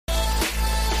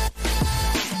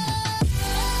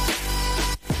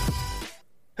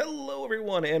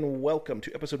everyone, and welcome to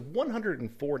episode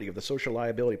 140 of the Social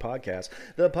Liability Podcast,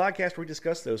 the podcast where we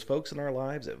discuss those folks in our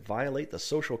lives that violate the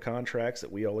social contracts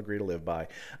that we all agree to live by.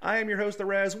 I am your host, The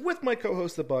Raz, with my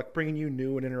co-host, The Buck, bringing you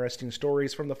new and interesting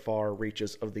stories from the far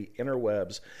reaches of the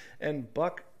interwebs. And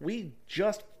Buck, we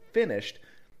just finished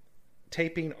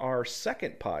taping our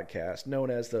second podcast, known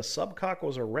as the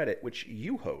Subcockles of Reddit, which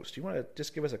you host. You want to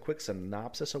just give us a quick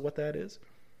synopsis of what that is?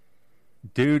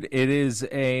 Dude, it is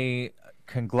a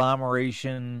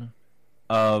conglomeration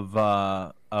of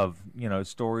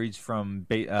stories from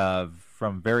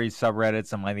various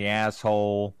subreddits. Am I the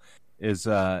asshole? Is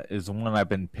one I've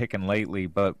been picking lately,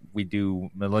 but we do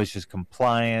malicious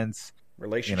compliance,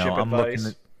 relationship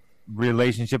advice.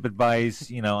 Relationship advice.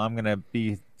 I'm gonna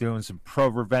be doing some pro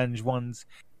revenge ones.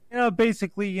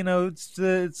 Basically, it's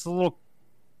a little,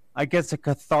 I guess, a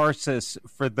catharsis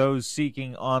for those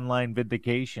seeking online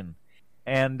vindication.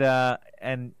 And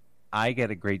I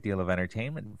get a great deal of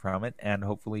entertainment from it, and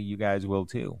hopefully you guys will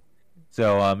too.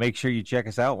 So make sure you check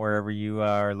us out wherever you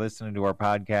are listening to our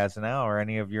podcast now, or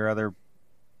any of your other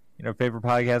favorite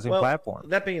podcasting platforms.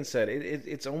 That being said,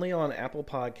 it's only on Apple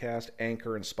Podcast,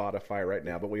 Anchor, and Spotify right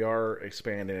now, but we are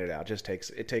expanding it out.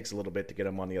 It takes a little bit to get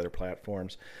them on the other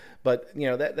platforms. But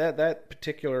that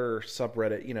particular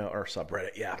subreddit,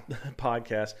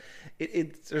 podcast,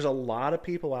 there's a lot of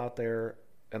people out there,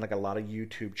 and like a lot of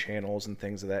YouTube channels and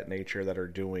things of that nature that are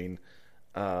doing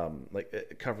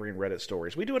covering Reddit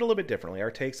stories. We do it a little bit differently.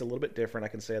 Our take's a little bit different, I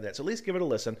can say that. So at least give it a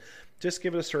listen. Just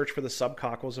give it a search for the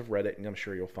Subcockles of Reddit, and I'm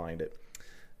sure you'll find it.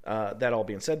 That all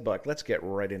being said, Buck, let's get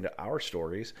right into our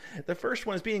stories. The first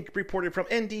one is being reported from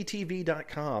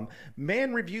ndtv.com.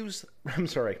 Man removes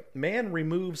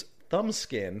thumb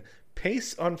skin,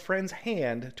 pastes on friend's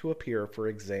hand to appear for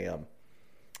exam.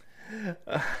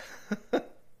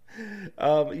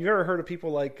 You've ever heard of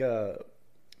people like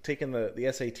taking the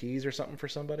SATs or something for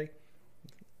somebody?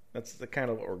 That's the kind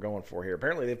of what we're going for here.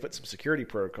 Apparently, they put some security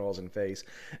protocols in face,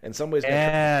 and somebody's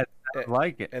I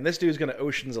like it. And this dude's going to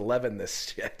Ocean's 11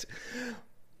 this shit.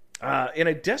 In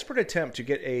a desperate attempt to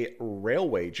get a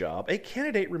railway job, a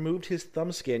candidate removed his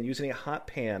thumb skin using a hot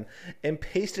pan and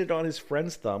pasted it on his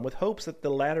friend's thumb with hopes that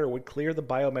the latter would clear the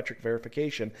biometric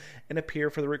verification and appear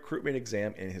for the recruitment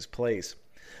exam in his place.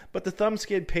 But the thumb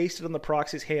skin pasted on the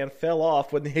proxy's hand fell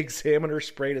off when the examiner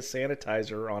sprayed a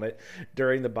sanitizer on it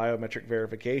during the biometric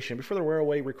verification before the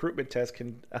railway recruitment test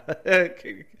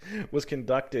was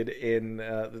conducted in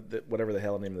whatever the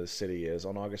hell the name of the city is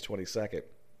on August 22nd.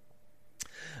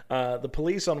 The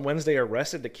police on Wednesday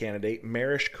arrested the candidate,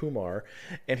 Marish Kumar,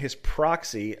 and his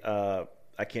proxy, I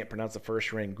can't pronounce the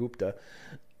first name, Gupta,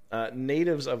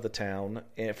 natives of the town,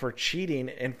 for cheating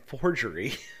and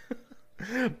forgery.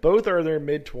 Both are in their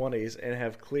mid-20s and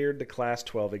have cleared the Class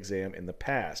 12 exam in the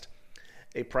past.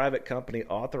 A private company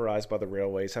authorized by the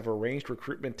railways have arranged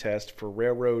recruitment tests for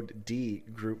Railroad D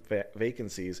group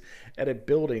vacancies at a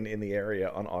building in the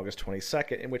area on August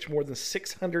 22nd, in which more than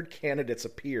 600 candidates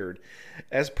appeared,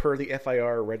 as per the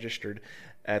FIR registered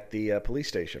at the police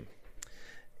station.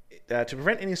 To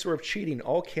prevent any sort of cheating,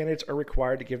 all candidates are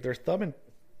required to give their thumb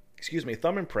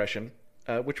impression,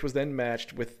 which was then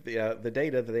matched with the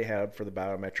data that they had for the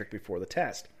biometric before the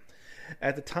test.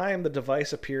 At the time, the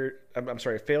device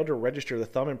failed to register the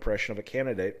thumb impression of a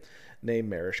candidate named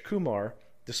Marish Kumar,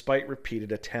 despite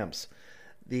repeated attempts.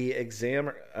 The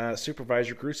exam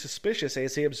supervisor grew suspicious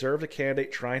as he observed a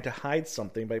candidate trying to hide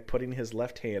something by putting his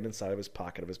left hand inside of his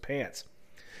pocket of his pants.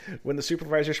 When the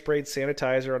supervisor sprayed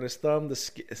sanitizer on his thumb, the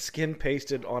skin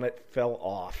pasted on it fell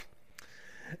off.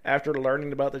 After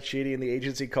learning about the cheating, the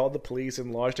agency called the police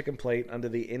and lodged a complaint under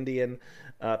the Indian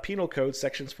Penal Code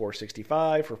Sections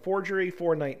 465 for forgery,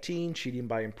 419 cheating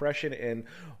by impression, and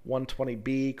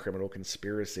 120B criminal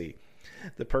conspiracy.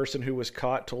 The person who was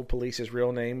caught told police his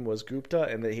real name was Gupta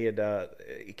and that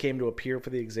he came to appear for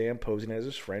the exam posing as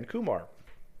his friend Kumar.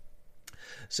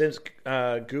 Since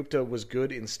Gupta was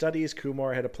good in studies,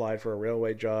 Kumar had applied for a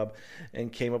railway job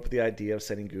and came up with the idea of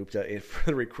sending Gupta in for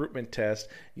the recruitment test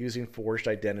using forged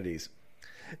identities.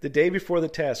 The day before the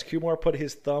test, Kumar put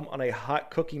his thumb on a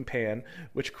hot cooking pan,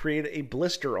 which created a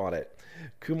blister on it.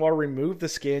 Kumar removed the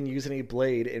skin using a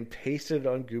blade and pasted it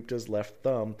on Gupta's left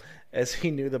thumb, as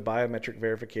he knew the biometric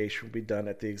verification would be done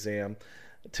at the exam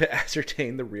to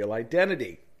ascertain the real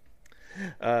identity.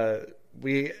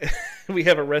 We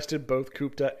have arrested both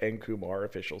Gupta and Kumar,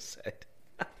 officials said.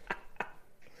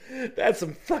 That's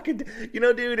some fucking...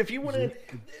 dude, if you want to...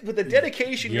 With the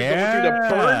dedication you're going through to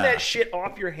burn that shit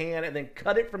off your hand and then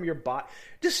cut it from your body,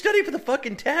 just study for the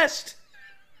fucking test.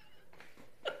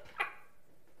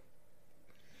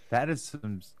 That is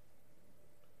some...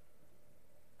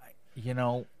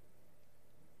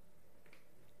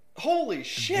 Holy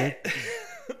shit!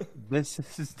 This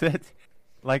is that.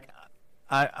 Like,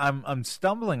 I'm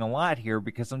stumbling a lot here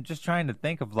because I'm just trying to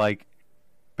think of like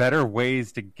better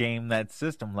ways to game that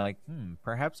system. Like,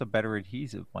 perhaps a better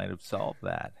adhesive might have solved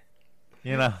that.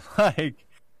 You know,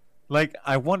 like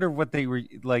I wonder what they were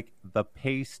like. The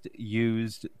paste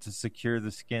used to secure the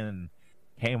skin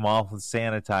came off with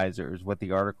sanitizer, is what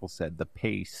the article said. The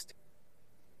paste.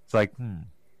 It's like,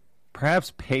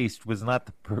 perhaps paste was not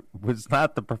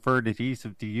the preferred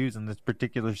adhesive to use in this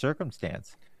particular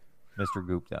circumstance, Mr.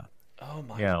 Gupta. Oh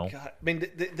my God! I mean,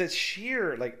 the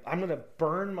sheer like, I'm gonna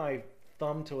burn my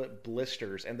thumb till it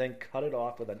blisters and then cut it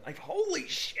off with a knife. Holy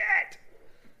shit!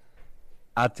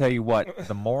 I'll tell you what.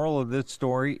 The moral of this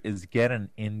story is get an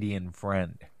Indian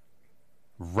friend.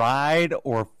 Ride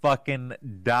or fucking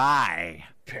die.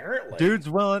 Apparently, dude's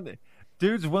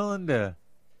willing to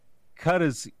cut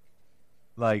his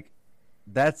like.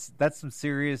 That's some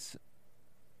serious.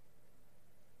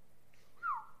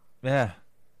 Yeah,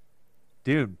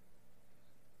 dude.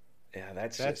 Yeah,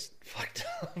 that's just fucked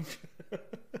up.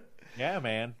 Yeah,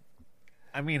 man.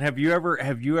 I mean, have you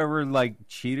ever like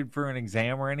cheated for an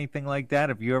exam or anything like that?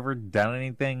 Have you ever done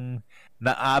anything?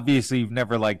 Now, obviously, you've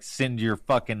never like sinned your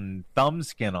fucking thumb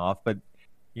skin off, but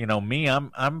you know me,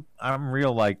 I'm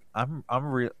real like I'm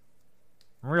a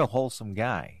real wholesome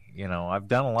guy. You know, I've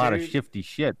done a lot of shifty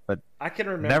shit, but I can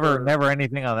remember never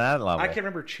anything on that level. I can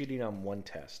remember cheating on one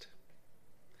test,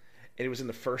 and it was in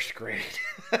the first grade.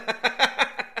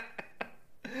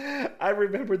 I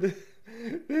remember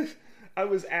this. I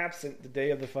was absent the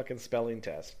day of the fucking spelling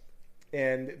test,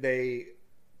 and they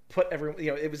put everyone.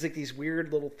 You know, it was like these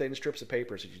weird little thin strips of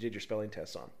papers that you did your spelling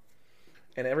tests on,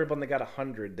 and everyone that got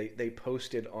 100, they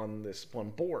posted on this one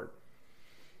board.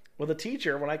 Well, the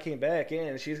teacher, when I came back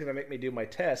in, she's going to make me do my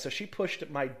test. So she pushed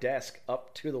my desk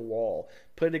up to the wall,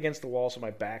 put it against the wall so my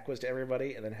back was to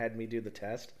everybody, and then had me do the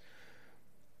test.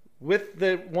 With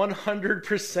the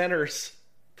 100%ers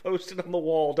posted on the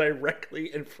wall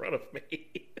directly in front of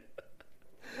me.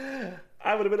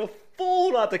 I would have been a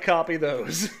fool not to copy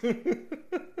those.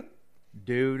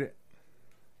 Dude,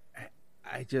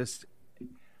 I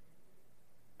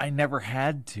never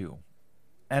had to.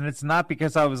 And it's not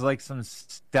because I was like some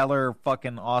stellar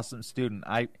fucking awesome student.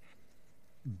 I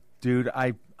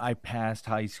passed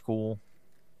high school.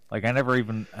 Like I never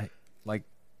even with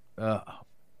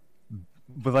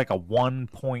like a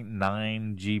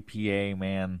 1.9 GPA,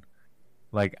 man.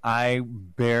 Like I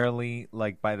barely,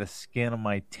 like by the skin of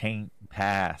my taint,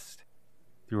 passed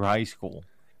through high school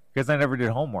because I never did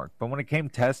homework. But when it came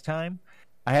test time,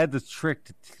 I had this trick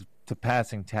to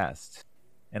passing tests,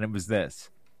 and it was this.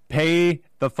 Pay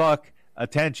the fuck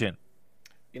attention.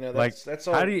 You know, that's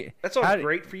all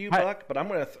great for you, Buck, but I'm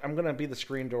gonna be the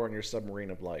screen door in your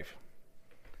submarine of life.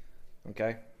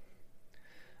 Okay?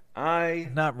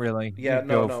 Not really. Yeah,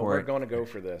 no, we're going to go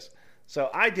for this. So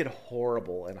I did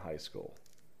horrible in high school.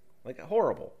 Like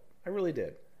horrible. I really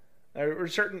did. There were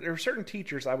certain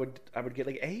teachers I would get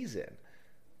like A's in.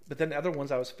 But then other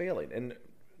ones I was failing. And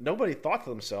nobody thought to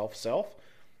themselves,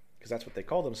 because that's what they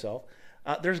call themselves,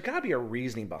 there's got to be a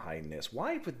reasoning behind this.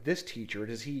 Why with this teacher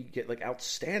does he get like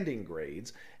outstanding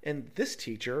grades and this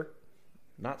teacher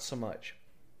not so much?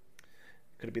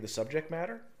 Could it be the subject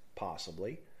matter?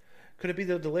 Possibly. Could it be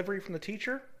the delivery from the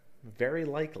teacher? Very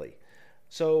likely.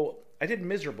 So I did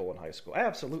miserable in high school.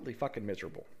 Absolutely fucking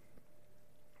miserable.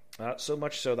 So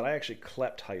much so that I actually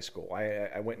clept high school.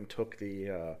 I went and took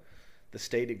the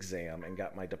state exam and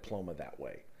got my diploma that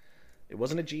way. It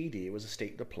wasn't a GED. It was a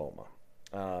state diploma.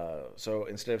 So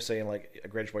instead of saying like I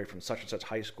graduated from such and such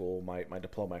high school, my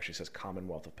diploma actually says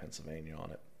Commonwealth of Pennsylvania on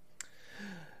it.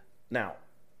 Now,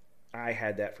 I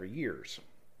had that for years.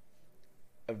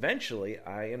 Eventually,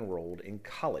 I enrolled in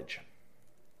college.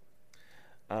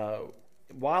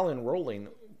 While enrolling,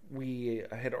 we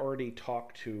had already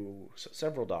talked to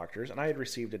several doctors, and I had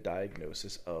received a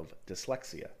diagnosis of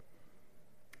dyslexia,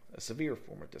 a severe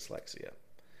form of dyslexia.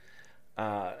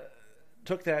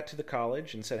 Took that to the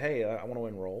college and said, hey, I want to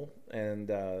enroll.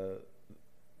 And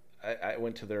I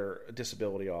went to their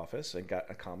disability office and got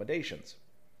accommodations.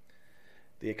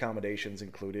 The accommodations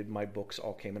included my books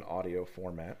all came in audio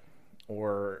format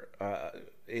or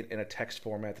in a text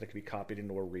format that could be copied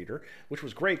into a reader, which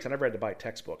was great because I never had to buy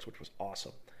textbooks, which was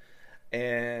awesome.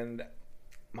 And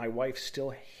my wife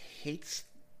still hates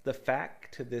the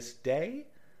fact to this day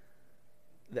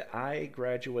that I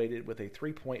graduated with a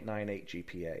 3.98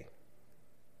 GPA.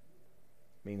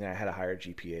 Meaning I had a higher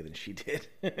GPA than she did.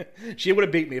 She would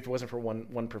have beat me if it wasn't for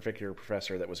one particular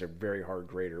professor that was a very hard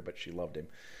grader, but she loved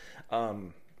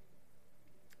him.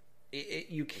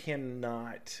 You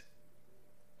cannot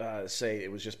say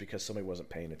it was just because somebody wasn't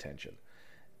paying attention.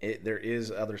 There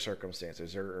is other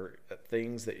circumstances. There are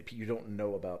things that you don't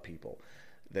know about people.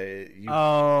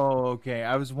 Oh, okay.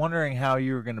 I was wondering how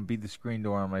you were going to be the screen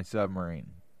door on my submarine.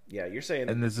 Yeah, you're saying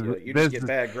and that you just get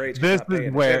bad grades because this you're not paying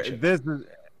is where attention. this is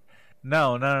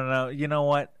no. You know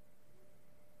what?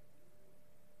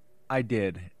 I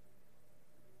did,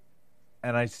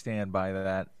 and I stand by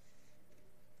that.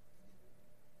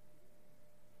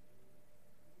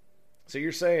 So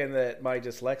you're saying that my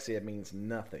dyslexia means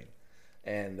nothing,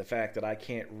 and the fact that I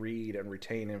can't read and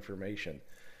retain information,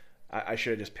 I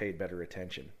should have just paid better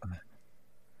attention.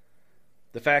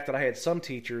 The fact that I had some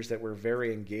teachers that were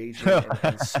very engaging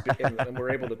and were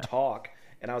able to talk,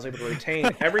 and I was able to retain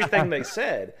everything they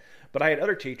said, but I had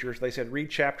other teachers, they said, read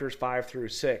chapters 5 through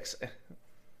 6.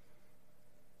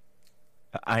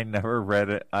 I never read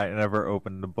it. I never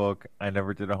opened the book. I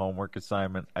never did a homework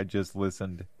assignment. I just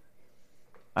listened.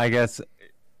 I guess,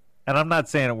 and I'm not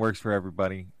saying it works for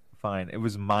everybody. Fine. It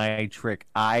was my trick.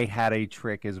 I had a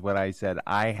trick is what I said.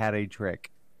 I had a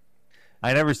trick.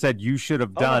 I never said you should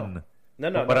have done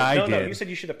what I did. No, you said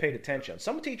you should have paid attention.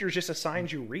 Some teachers just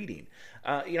assigned you reading.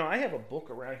 I have a book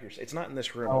around here. It's not in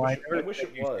this room. I wish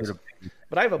it was.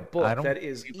 But I have a book that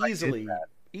is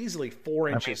easily 4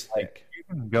 inches thick. You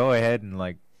can go ahead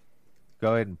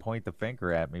and point the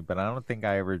finger at me, but I don't think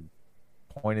I ever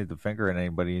pointed the finger at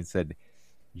anybody and said,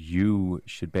 you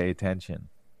should pay attention.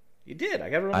 You did. I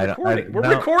got it on recording.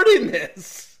 We're recording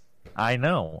this. I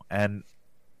know, and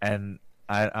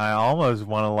I almost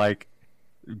want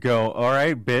to go. All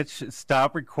right, bitch,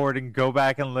 stop recording. Go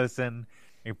back and listen,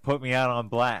 and put me out on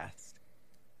blast.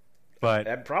 But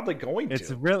I'm probably going to.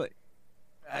 It's really.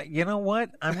 You know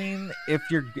what? I mean, if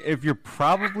you're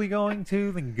probably going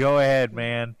to, then go ahead,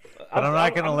 man. But I'm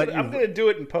not going to let you. I'm going to do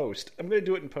it in post.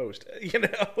 You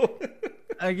know.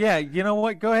 Yeah, you know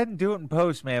what? Go ahead and do it in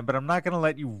post, man. But I'm not going to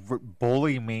let you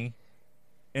bully me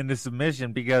into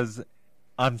submission because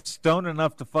I'm stoned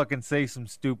enough to fucking say some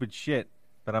stupid shit.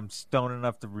 But I'm stoned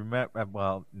enough to remember.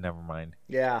 Well, never mind.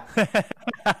 Yeah.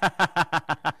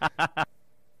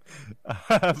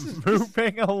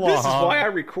 Moving along. This is why I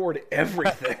record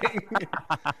everything.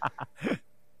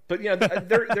 But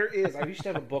there is. I used to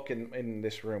have a book in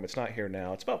this room. It's not here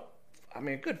now. It's about, a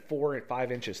good 4 or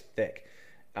 5 inches thick.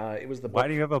 It was the book. Why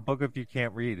do you have a book if you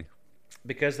can't read?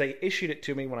 Because they issued it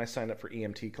to me when I signed up for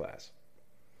EMT class.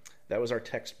 That was our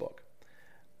textbook.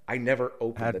 I never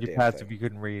opened the damn thing. How did you pass if you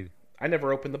couldn't read? I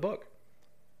never opened the book.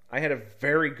 I had a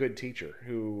very good teacher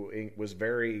who was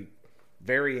very,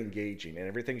 very engaging, and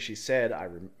everything she said,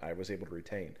 I was able to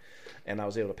retain, and I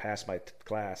was able to pass my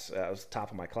class. I was the top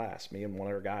of my class. Me and one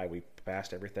other guy, we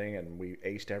passed everything, and we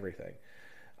aced everything.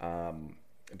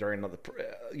 During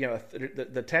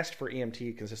the test for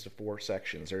EMT consists of 4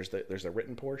 sections. There's the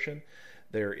written portion.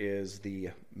 There is the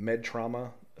med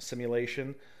trauma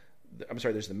simulation.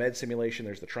 There's the med simulation.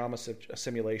 There's the trauma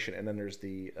simulation, and then there's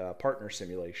the partner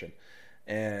simulation.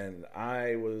 And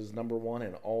I was number 1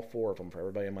 in all 4 of them for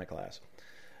everybody in my class.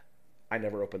 I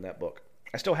never opened that book.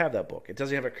 I still have that book. It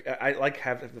doesn't have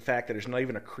have the fact that there's not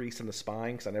even a crease in the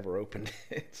spine because I never opened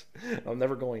it. I'm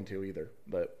never going to either.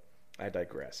 But I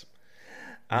digress.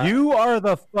 You are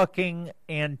the fucking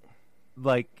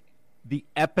the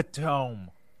epitome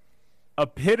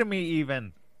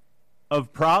even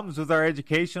of problems with our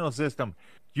educational system.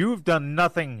 You've done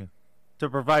nothing to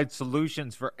provide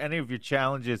solutions for any of your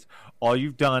challenges. All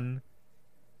you've done,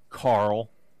 Carl,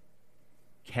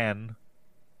 Ken,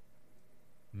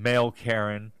 male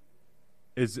Karen,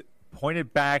 is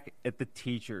pointed back at the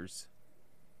teachers.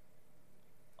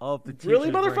 All of the teachers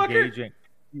really, motherfucker? Engaging.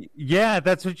 Yeah,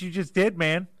 that's what you just did,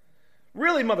 man.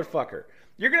 Really, motherfucker?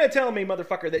 You're going to tell me,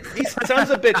 motherfucker, that these sons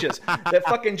of bitches that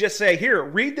fucking just say, here,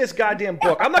 read this goddamn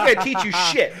book. I'm not going to teach you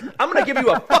shit. I'm going to give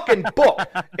you a fucking book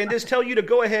and just tell you to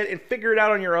go ahead and figure it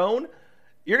out on your own.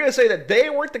 You're going to say that they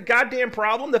weren't the goddamn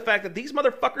problem? The fact that these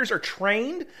motherfuckers are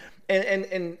trained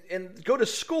and go to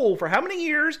school for how many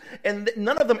years and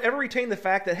none of them ever retain the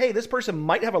fact that, hey, this person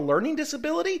might have a learning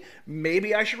disability.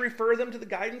 Maybe I should refer them to the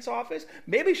guidance office.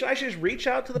 Maybe I should just reach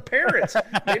out to the parents.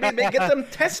 Maybe get them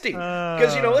testing.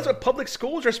 Because, that's what public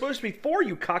schools are supposed to be for,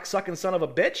 you cocksucking son of a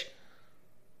bitch.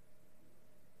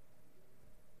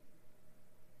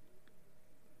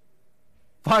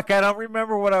 Fuck, I don't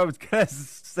remember what I was going to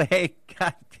say.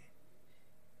 God.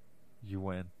 You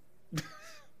win.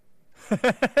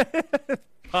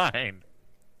 Fine.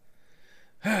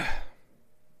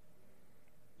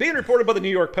 Being reported by the New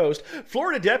York Post,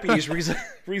 Florida deputies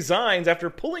resigns after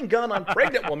pulling gun on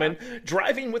pregnant woman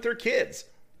driving with her kids.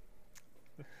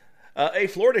 A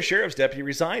Florida sheriff's deputy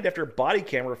resigned after body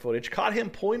camera footage caught him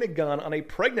pulling a gun on a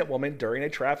pregnant woman during a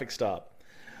traffic stop.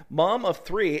 Mom of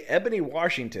 3, Ebony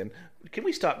Washington. Can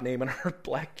we stop naming our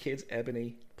black kids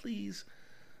Ebony, please?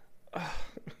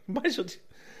 Might as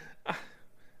well.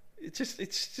 It's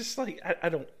just like I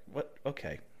don't. What?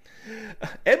 Okay.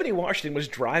 Ebony Washington was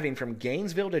driving from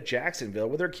Gainesville to Jacksonville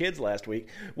with her kids last week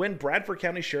when Bradford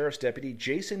County Sheriff's Deputy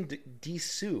Jason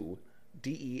Desue,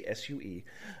 Desue,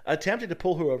 attempted to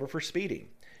pull her over for speeding.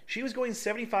 She was going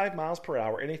 75 miles per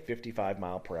hour in a 55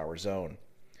 mile per hour zone.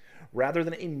 Rather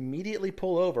than immediately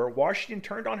pull over, Washington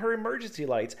turned on her emergency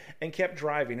lights and kept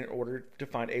driving in order to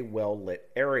find a well-lit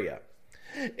area.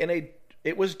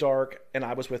 It was dark, and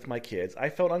I was with my kids. I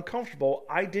felt uncomfortable.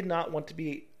 I did not want to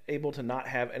be able to not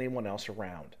have anyone else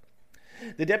around.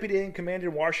 The deputy then commanded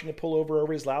Washington to pull over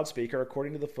his loudspeaker,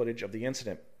 according to the footage of the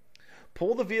incident.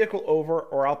 Pull the vehicle over,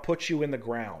 or I'll put you in the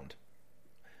ground,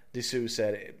 Desue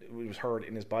said. It was heard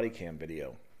in his body cam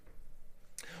video.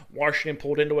 Washington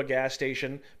pulled into a gas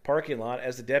station parking lot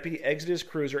as the deputy exited his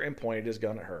cruiser and pointed his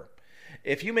gun at her.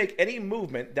 If you make any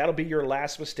movement, that'll be your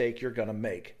last mistake you're going to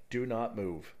make. Do not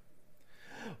move.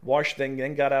 Washington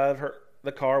then got out of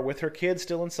the car with her kids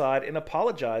still inside and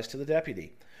apologized to the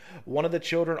deputy. One of the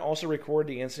children also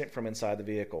recorded the incident from inside the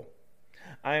vehicle.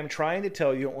 I am trying to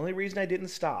tell you the only reason I didn't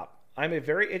stop. I'm a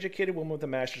very educated woman with a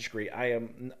master's degree. I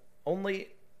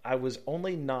was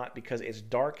only not because it's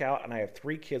dark out and I have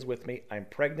 3 kids with me. I'm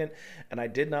pregnant and I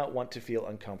did not want to feel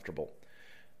uncomfortable.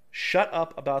 Shut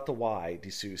up about the why,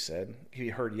 Desue said. He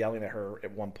heard yelling at her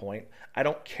at one point. I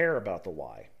don't care about the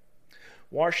why.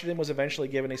 Washington was eventually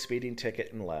given a speeding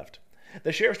ticket and left.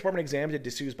 The sheriff's department examined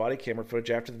Desue's body camera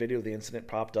footage after the video of the incident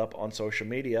popped up on social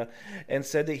media and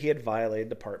said that he had violated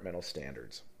departmental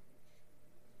standards.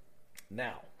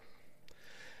 Now,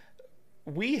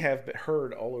 we have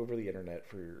heard all over the internet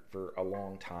for a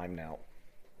long time now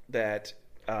that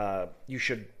you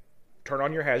should turn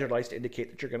on your hazard lights to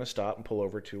indicate that you're going to stop and pull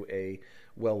over to a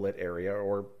well-lit area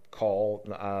or call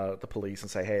the police and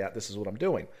say, hey, this is what I'm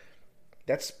doing.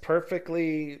 That's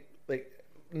perfectly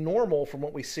normal from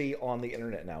what we see on the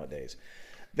internet nowadays.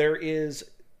 There is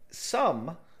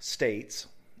some states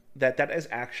that is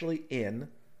actually in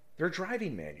their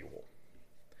driving manual.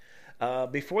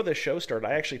 Before the show started,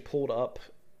 I actually pulled up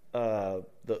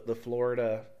the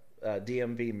Florida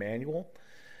DMV manual,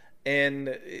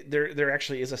 and there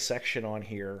actually is a section on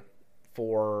here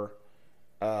for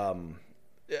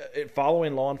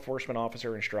following law enforcement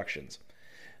officer instructions.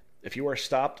 If you are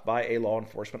stopped by a law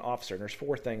enforcement officer, and there's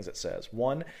 4 things it says.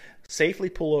 1, safely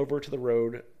pull over to the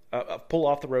road, pull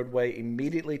off the roadway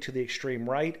immediately to the extreme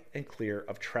right and clear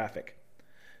of traffic.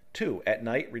 2, at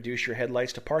night, reduce your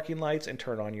headlights to parking lights and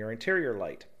turn on your interior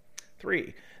light.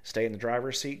 3, stay in the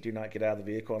driver's seat. Do not get out of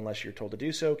the vehicle unless you're told to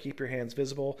do so. Keep your hands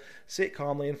visible. Sit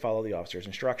calmly and follow the officer's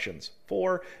instructions.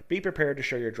 4, be prepared to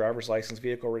show your driver's license,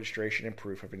 vehicle registration, and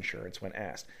proof of insurance when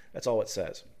asked. That's all it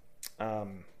says.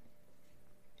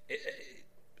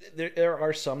 There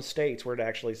are some states where it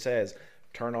actually says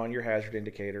turn on your hazard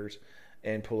indicators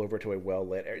and pull over to a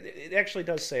well-lit area. It actually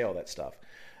does say all that stuff.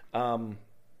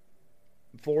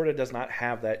 Florida does not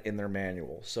have that in their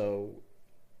manual. So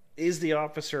is the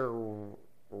officer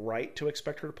right to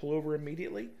expect her to pull over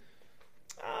immediately?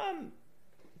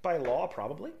 By law,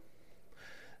 probably.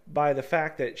 By the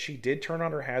fact that she did turn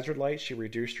on her hazard lights, she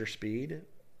reduced her speed.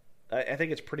 I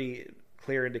think it's pretty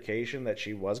clear indication that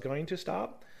she was going to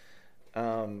stop.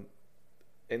 And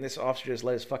this officer just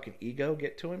let his fucking ego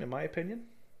get to him, in my opinion.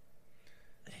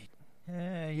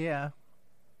 Yeah.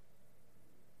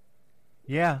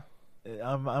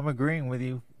 I'm agreeing with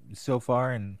you so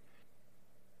far, and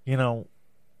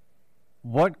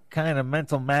what kind of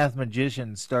mental math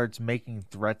magician starts making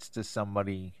threats to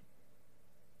somebody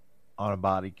on a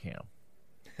body cam?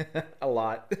 A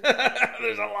lot.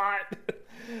 There's a lot.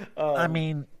 I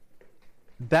mean,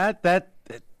 that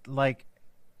like,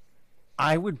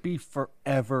 I would be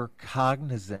forever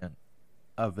cognizant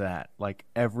of that. Like,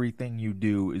 everything you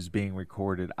do is being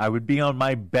recorded. I would be on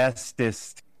my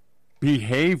bestest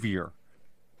behavior.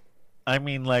 I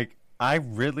mean, like, I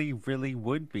really, really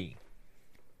would be.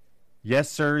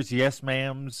 Yes, sirs, yes,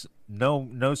 ma'ams,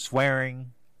 no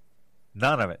swearing,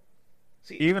 none of it.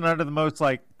 See, even under the most,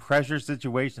 like, pressure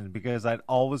situations, because I'd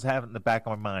always have it in the back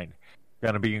of my mind.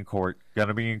 Gonna be in court,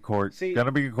 gonna be in court,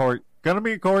 gonna be in court, gonna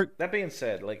be in court. That being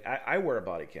said, like, I wear a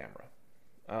body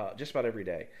camera just about every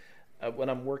day when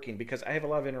I'm working, because I have a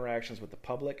lot of interactions with the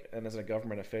public, and as a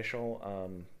government official,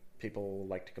 people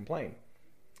like to complain.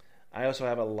 I also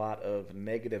have a lot of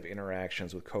negative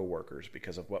interactions with coworkers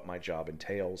because of what my job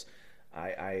entails.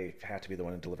 I have to be the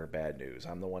one to deliver bad news.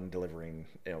 I'm the one delivering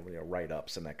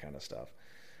write-ups and that kind of stuff.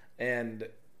 And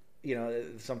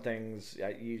some things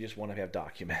you just want to have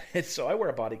documented. So I wear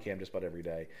a body cam just about every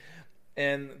day.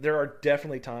 And there are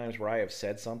definitely times where I have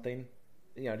said something,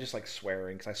 just like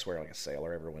swearing, because I swear like a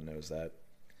sailor. Everyone knows that.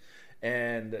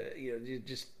 And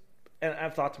and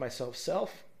I've thought to myself,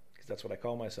 because that's what I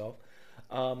call myself,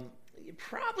 you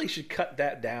probably should cut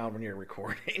that down when you're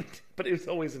recording. But it was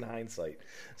always in hindsight.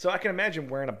 So I can imagine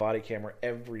wearing a body camera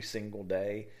every single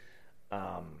day,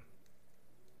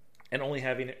 and only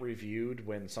having it reviewed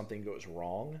when something goes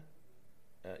wrong.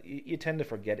 You tend to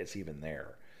forget it's even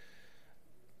there.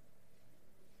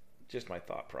 Just my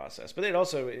thought process. But it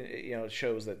also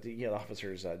shows that the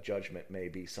officer's judgment may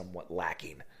be somewhat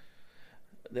lacking.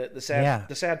 The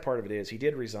sad part of it is he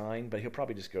did resign, but he'll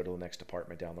probably just go to the next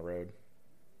department down the road.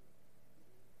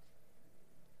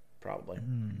 Probably.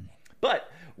 But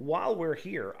while we're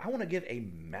here, I want to give a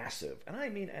massive, and I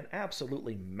mean an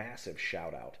absolutely massive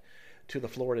shout out to the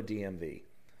Florida DMV.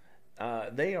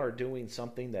 They are doing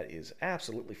something that is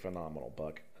absolutely phenomenal,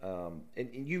 Buck. And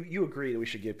you agree that we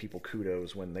should give people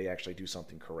kudos when they actually do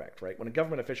something correct, right? When a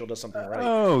government official does something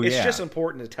right, it's just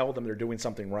important to tell them they're doing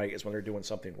something right is when they're doing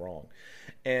something wrong.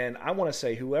 And I want to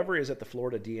say whoever is at the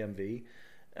Florida DMV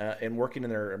and working in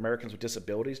their Americans with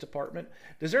Disabilities department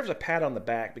deserves a pat on the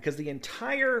back, because the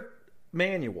entire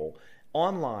manual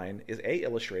online is A,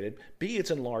 illustrated, B,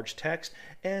 it's in large text,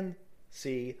 and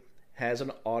C, has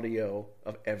an audio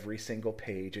of every single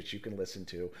page that you can listen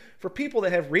to for people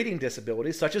that have reading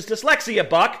disabilities such as dyslexia,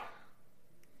 Buck.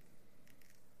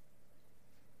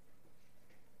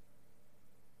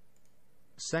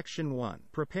 Section 1.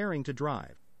 Preparing to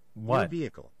drive. What? Your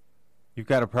vehicle. You've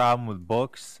got a problem with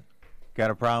books?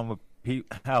 Got a problem with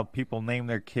how people name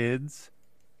their kids?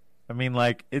 I mean,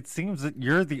 like, it seems that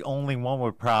you're the only one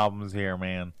with problems here,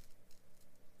 man.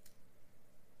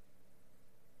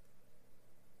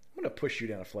 I'm going to push you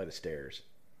down a flight of stairs.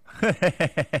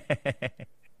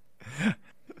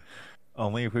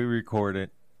 Only if we record it.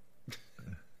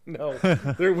 No,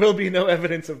 there will be no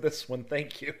evidence of this one.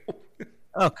 Thank you.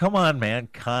 Oh, come on, man.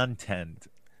 Content.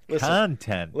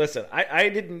 Content. Listen, I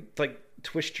didn't,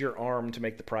 twist your arm to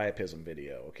make the priapism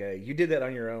video, okay? You did that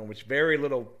on your own, which very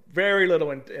little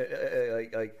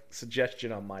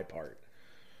suggestion on my part.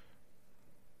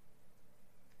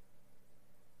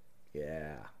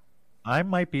 Yeah. I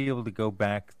might be able to go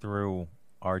back through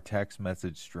our text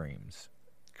message streams.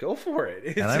 Go for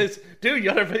it. Dude,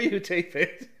 you ought to videotape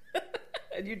it.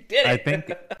 And you did it. I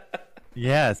think,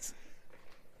 yes.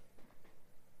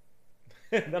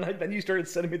 then you started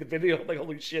sending me the video. I'm like,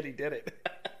 holy shit, he did it.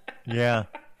 Yeah.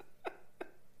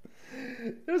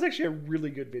 It was actually a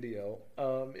really good video.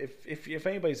 If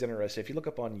anybody's interested, if you look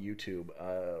up on YouTube,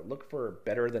 look for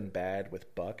Better Than Bad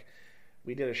with Buck.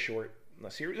 We did a short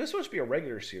series. This was supposed to be a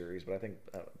regular series, but I think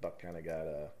Buck kind of got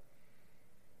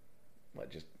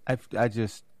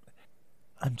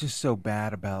I'm just so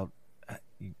bad about.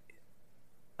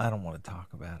 I don't want to talk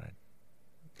about it.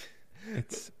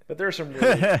 But there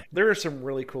are some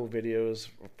really cool videos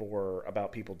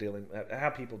about people how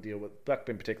people deal with, Buck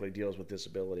in particular deals with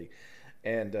disability,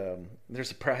 and there's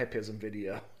a priapism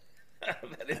video.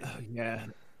 Yeah,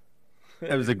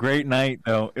 it was a great night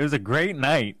though. It was a great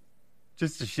night,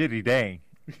 just a shitty day.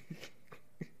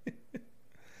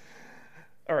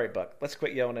 All right, Buck, let's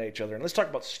quit yelling at each other and let's talk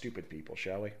about stupid people,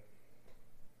 shall we?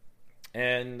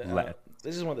 And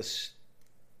this is one of the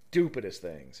stupidest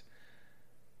things.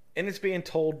 And it's being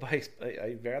told by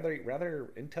a rather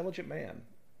intelligent man,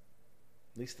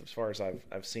 at least as far as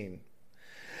I've seen.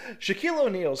 Shaquille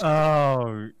O'Neal's.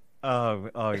 Oh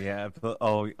yeah.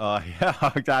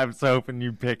 I was hoping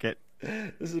you'd pick it.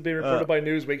 This is being reported by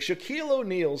Newsweek. Shaquille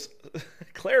O'Neal's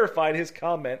clarified his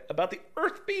comment about the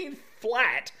Earth being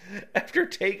flat after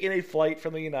taking a flight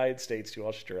from the United States to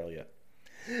Australia.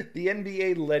 The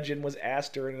NBA legend was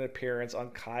asked during an appearance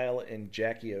on Kyle and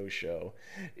Jackie O's show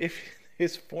if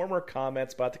his former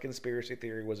comments about the conspiracy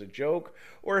theory was a joke,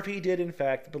 or if he did in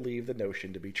fact believe the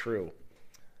notion to be true.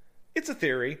 It's a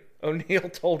theory, O'Neal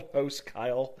told host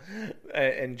Kyle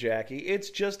and Jackie.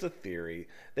 It's just a theory.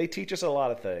 They teach us a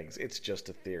lot of things. It's just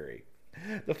a theory.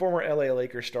 The former LA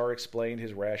Lakers star explained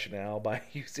his rationale by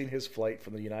using his flight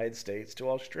from the United States to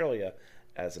Australia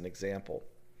as an example.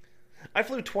 I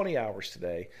flew 20 hours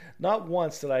today. Not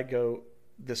once did I go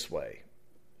this way,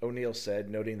 O'Neal said,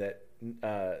 noting that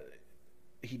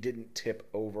he didn't tip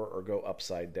over or go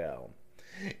upside down.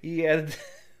 He added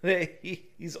that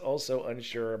he's also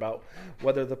unsure about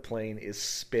whether the plane is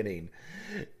spinning.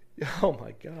 Oh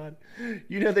my God.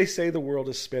 You know, they say the world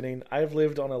is spinning. I've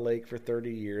lived on a lake for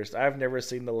 30 years. I've never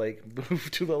seen the lake move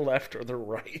to the left or the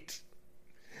right.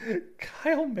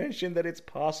 Kyle mentioned that it's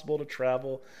possible to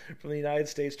travel from the United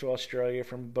States to Australia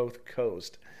from both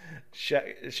coasts.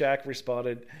 Shaq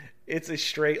responded, "It's a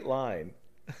straight line."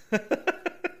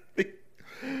 The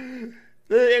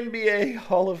NBA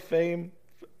Hall of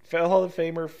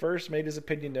Famer first made his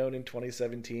opinion known in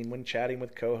 2017 when chatting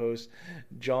with co-host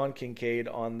John Kincaid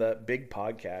on the Big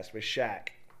Podcast with Shaq.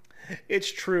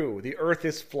 "It's true. The earth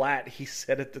is flat," he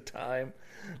said at the time.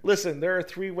 "Listen, there are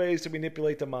 3 ways to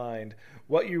manipulate the mind: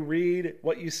 what you read,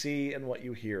 what you see, and what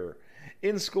you hear.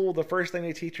 In school, the first thing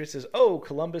they teach us is, oh,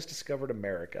 Columbus discovered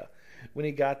America. When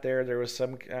he got there was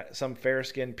some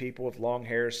fair-skinned people with long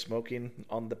hair smoking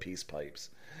on the peace pipes.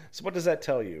 So what does that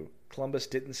tell you? Columbus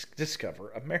didn't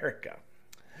discover America."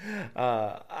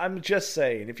 I'm just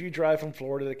saying, if you drive from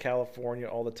Florida to California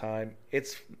all the time,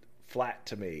 it's flat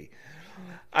to me.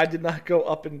 I did not go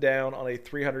up and down on a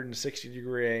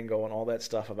 360-degree angle and all that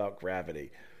stuff about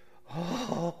gravity.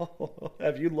 Oh,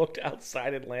 have you looked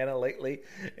outside Atlanta lately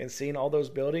and seen all those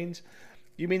buildings?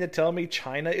 You mean to tell me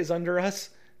China is under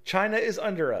us? China is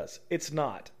under us. It's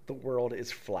not. The world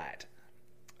is flat.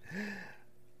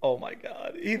 Oh my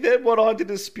God. He then went on to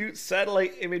dispute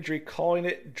satellite imagery, calling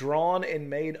it drawn and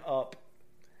made up.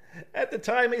 At the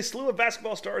time, a slew of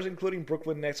basketball stars, including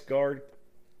Brooklyn Nets guard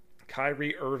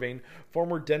Kyrie Irving,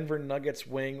 former Denver Nuggets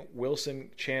wing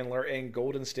Wilson Chandler, and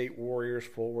Golden State Warriors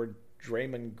forward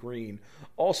Draymond Green,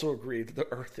 also agreed that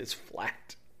the earth is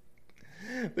flat.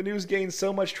 The news gained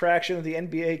so much traction that the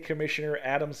NBA Commissioner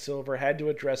Adam Silver had to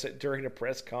address it during a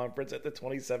press conference at the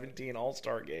 2017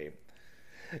 All-Star Game.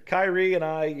 "Kyrie and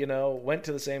I, went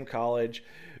to the same college.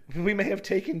 We may have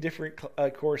taken different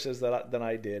courses than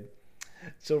I did,"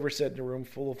 Silver said in a room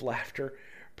full of laughter.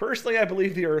 "Personally, I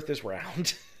believe the earth is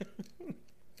round."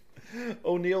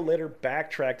 O'Neal later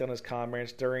backtracked on his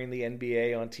comments during the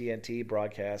NBA on TNT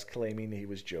broadcast, claiming he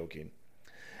was joking.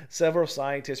 Several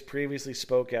scientists previously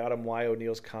spoke out on why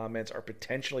O'Neal's comments are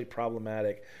potentially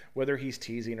problematic, whether he's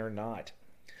teasing or not.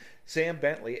 Sam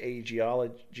Bentley, a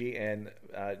geology and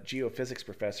geophysics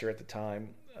professor at the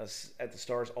time at the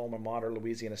Star's alma mater,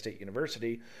 Louisiana State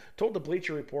University, told the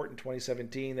Bleacher Report in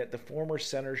 2017 that the former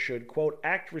center should, quote,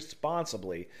 act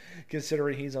responsibly,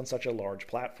 considering he's on such a large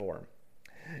platform.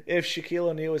 If Shaquille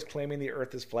O'Neal is claiming the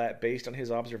earth is flat based on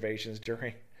his observations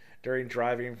during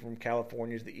driving from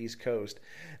California to the East Coast,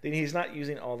 then he's not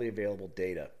using all the available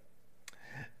data.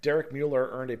 Derek Mueller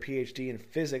earned a PhD in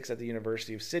physics at the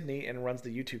University of Sydney and runs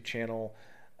the YouTube channel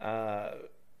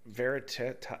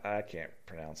Veritas. I can't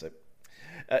pronounce it.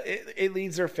 It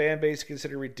leads their fan base to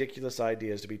consider ridiculous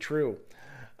ideas to be true.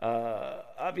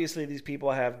 Obviously, these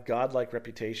people have godlike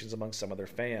reputations among some of their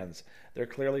fans. They're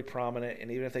clearly prominent,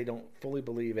 and even if they don't fully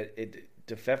believe it, it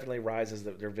definitely rises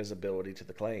their visibility to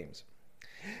the claims.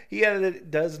 He added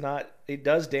it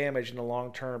does damage in the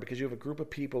long term because you have a group of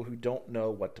people who don't know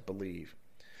what to believe.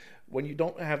 When you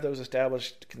don't have those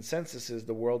established consensuses,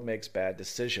 the world makes bad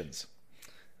decisions.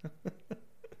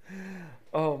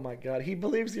 Oh my God, he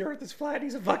believes the earth is flat.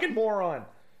 He's a fucking moron.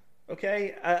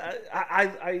 Okay,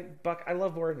 Buck, I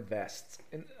love wearing vests,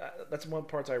 and that's one of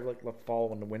the parts I really love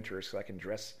fall in the winters, so I can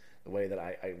dress the way that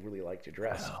I really like to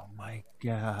dress. Oh my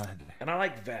God! And I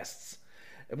like vests.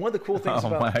 And one of the cool things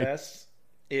about vests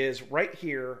is right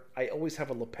here, I always have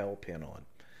a lapel pin on,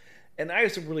 and I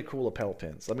have some really cool lapel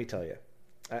pins. Let me tell you.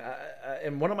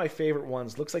 And one of my favorite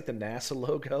ones looks like the NASA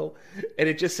logo, and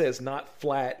it just says "Not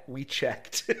flat. We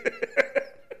checked."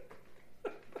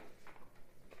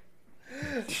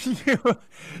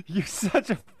 You're such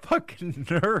a fucking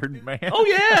nerd, man. Oh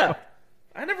yeah,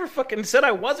 I never fucking said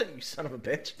I wasn't. You son of a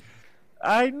bitch.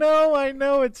 I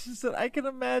know. It's just that I can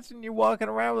imagine you walking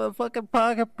around with a fucking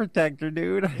pocket protector,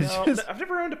 dude. No, I've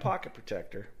never owned a pocket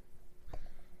protector.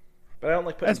 But I don't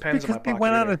like putting pens in my pocket.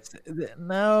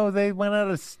 They went out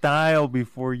of style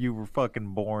before you were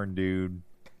fucking born, dude.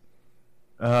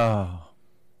 Oh.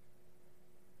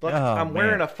 Look, I'm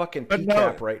wearing a fucking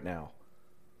PCAP right now.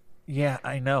 Yeah,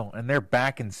 I know. And they're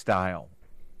back in style.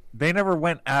 They never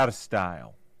went out of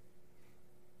style.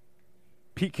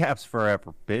 PCAP's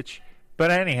forever, bitch. But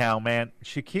anyhow, man,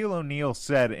 Shaquille O'Neal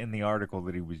said in the article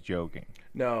that he was joking.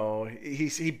 No,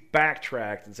 he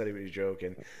backtracked and said he was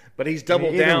joking, but he's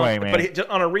doubled down. Way, man. But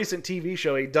on a recent TV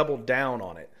show, he doubled down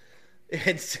on it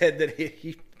and said that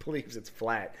he believes it's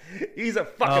flat. He's a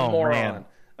fucking moron. Man.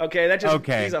 Okay,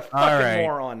 he's a fucking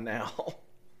moron now.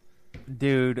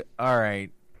 Dude, all right.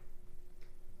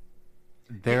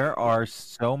 There are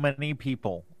so many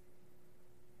people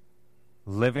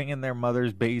living in their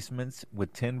mother's basements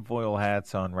with tinfoil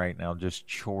hats on right now, just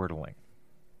chortling.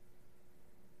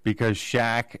 Because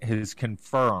Shaq has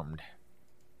confirmed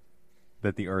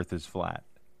that the earth is flat.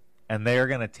 And they are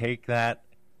going to take that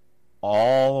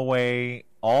all the way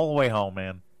home,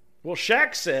 man. Well,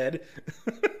 Shaq said...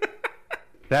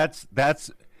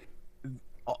 That's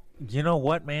you know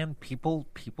what, man? People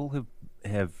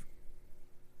have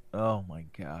oh my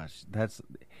gosh. That's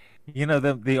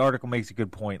the article makes a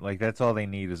good point. Like, that's all they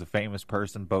need is a famous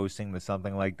person boasting that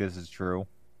something like this is true.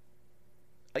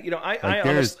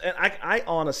 I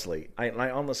honestly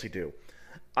do.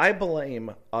 I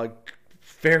blame a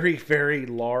very, very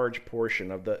large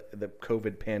portion of the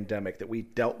COVID pandemic that we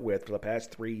dealt with for the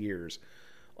past 3 years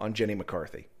on Jenny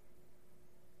McCarthy.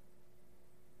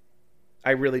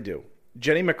 I really do.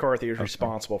 Jenny McCarthy is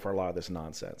responsible for a lot of this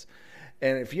nonsense.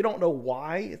 And if you don't know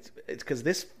why, it's because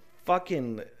this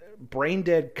fucking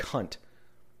brain-dead cunt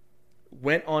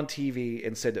went on TV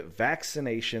and said that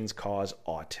vaccinations cause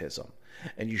autism.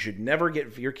 And you should never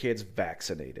get your kids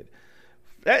vaccinated.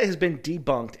 That has been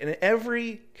debunked in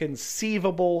every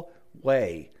conceivable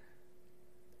way.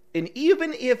 And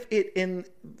even if it in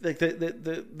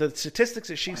the statistics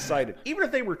that she cited, even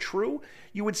if they were true,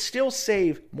 you would still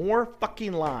save more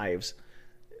fucking lives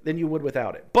than you would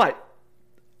without it. But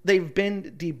they've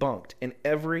been debunked in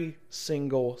every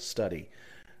single study.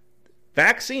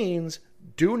 Vaccines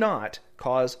do not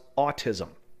cause autism.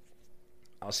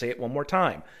 I'll say it one more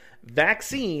time.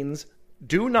 Vaccines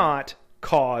do not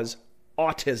cause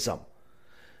autism.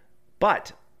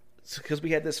 But because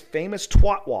we had this famous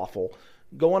twat waffle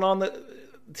going on the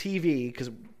TV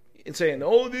and saying,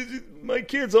 "Oh, my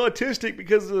kid's autistic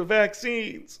because of the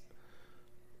vaccines."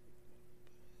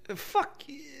 Fuck.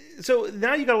 So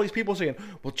now you got all these people saying,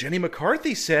 "Well, Jenny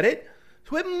McCarthy said it,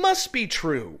 so it must be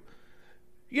true."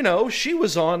 She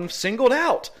was on Singled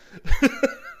Out.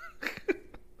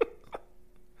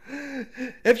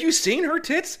 Have you seen her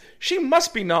tits? She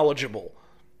must be knowledgeable.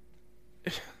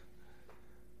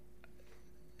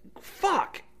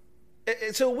 Fuck.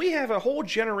 So we have a whole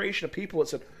generation of people that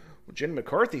said, "Well, Jenny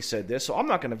McCarthy said this, so I'm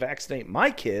not going to vaccinate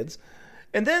my kids."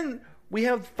 And then we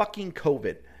have fucking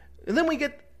COVID. And then we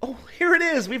get, "Oh, here it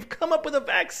is. We've come up with a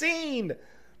vaccine."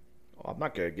 "Oh, I'm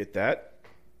not going to get that.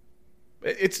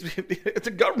 It's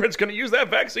the government's going to use that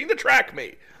vaccine to track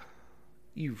me."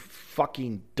 You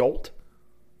fucking dolt.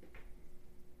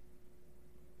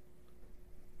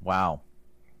 Wow.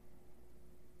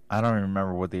 I don't even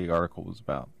remember what the article was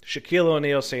about. Shaquille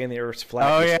O'Neal saying the Earth's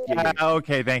flat. Oh, yeah.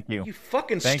 Okay, thank you. You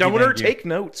fucking stoner, take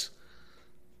notes.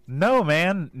 No,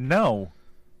 man, no.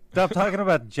 Stop talking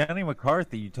about Jenny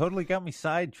McCarthy. You totally got me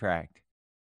sidetracked.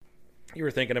 You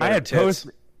were thinking about her tits.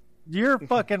 You're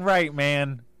fucking right,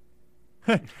 man.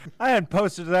 I had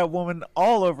posters of that woman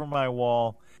all over my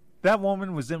wall. That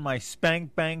woman was in my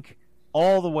spank bank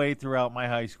all the way throughout my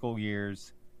high school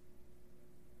years.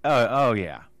 Oh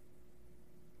yeah.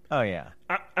 Oh yeah.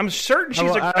 I'm certain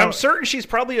she's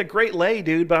probably a great lay,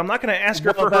 dude. But I'm not going to ask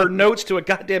her for her notes to a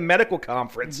goddamn medical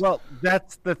conference. Well,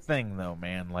 that's the thing, though,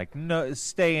 man. Like, no,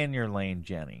 stay in your lane,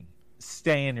 Jenny.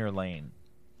 Stay in your lane.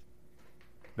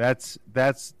 That's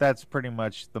pretty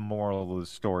much the moral of the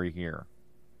story here.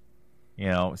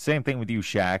 Same thing with you,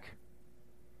 Shaq.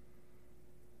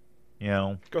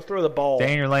 Go throw the ball.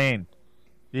 Stay in your lane.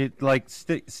 Stick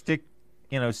to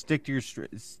your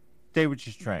stay with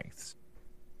your strengths.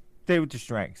 Stay with your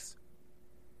strengths.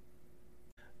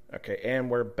 Okay, and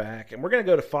we're back. And we're going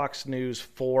to go to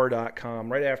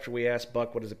FoxNews4.com right after we ask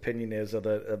Buck what his opinion is of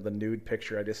the nude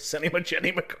picture I just sent him of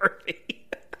Jenny McCarthy.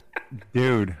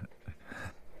 Dude,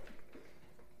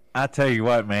 I tell you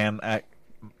what, man.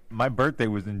 My birthday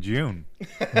was in June.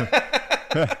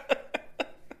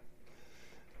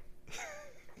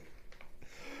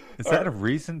 Is that a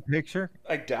recent picture?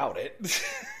 I doubt it.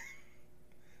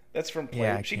 That's from Playboy.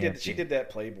 Yeah, she did that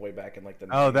Playboy back in like the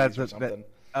 90s or something.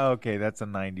 Okay, that's a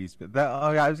 90s. But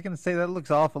I was going to say that looks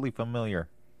awfully familiar.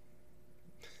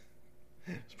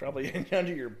 It's probably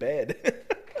under your bed.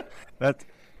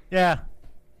 Yeah.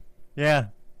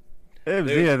 It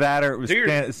was either that or it was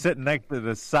sitting next to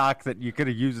the sock that you could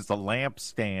have used as a lamp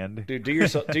stand. Dude, do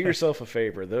yourself a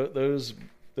favor. Those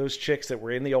chicks that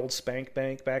were in the old spank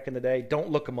bank back in the day, don't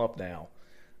look them up now.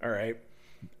 All right?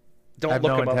 Don't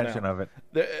look them up now. I have no intention of it.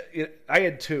 I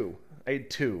had two.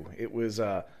 It was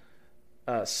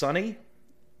Sunny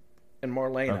and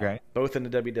Marlena, both in the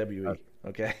WWE.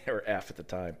 Okay, or F at the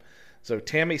time. So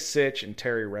Tammy Sitch and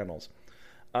Terry Reynolds.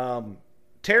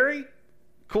 Terry,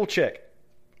 cool chick.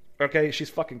 Okay, she's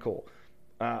fucking cool.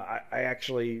 I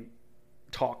actually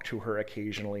talk to her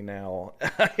occasionally now.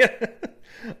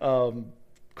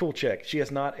 Cool chick. She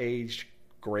has not aged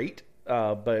great,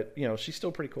 but she's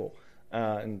still pretty cool,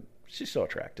 and she's still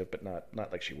attractive, but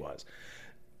not like she was.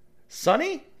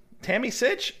 Sunny, Tammy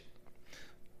Sitch,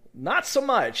 not so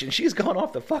much, and she's gone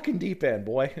off the fucking deep end,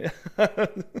 boy.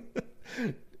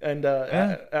 And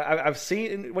I've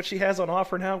seen what she has on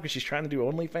offer now because she's trying to do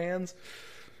OnlyFans.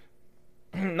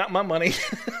 Not my money.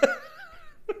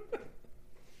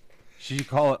 She should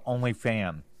call it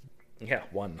OnlyFan. Yeah,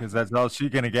 one. Because that's all she's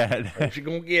going to get. What you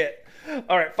going to get?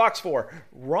 All right, Fox 4.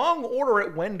 Wrong order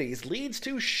at Wendy's leads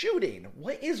to shooting.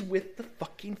 What is with the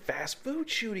fucking fast food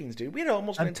shootings, dude? We had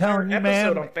almost an entire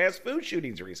episode on fast food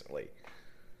shootings recently.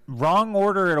 Wrong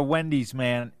order at a Wendy's,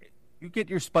 man. You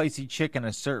get your spicy chicken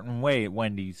a certain way at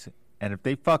Wendy's, and if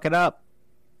they fuck it up,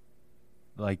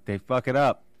 they fuck it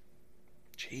up.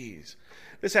 Jeez.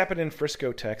 This happened in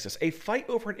Frisco, Texas. A fight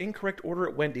over an incorrect order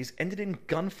at Wendy's ended in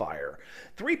gunfire.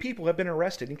 3 people have been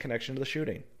arrested in connection to the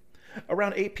shooting.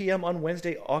 Around 8 p.m. on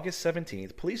Wednesday, August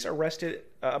 17th, police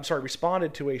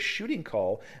responded to a shooting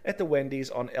call at the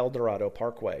Wendy's on El Dorado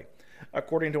Parkway.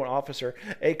 According to an officer,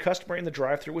 a customer in the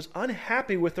drive-thru was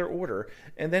unhappy with their order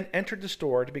and then entered the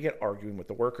store to begin arguing with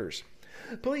the workers.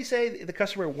 Police say the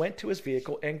customer went to his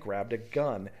vehicle and grabbed a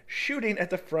gun, shooting at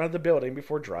the front of the building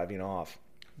before driving off.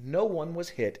 No one was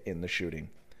hit in the shooting.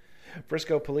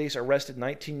 Frisco police arrested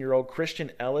 19-year-old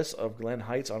Christian Ellis of Glen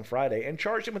Heights on Friday and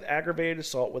charged him with aggravated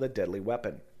assault with a deadly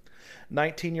weapon.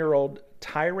 19-year-old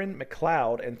Tyron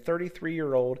McLeod and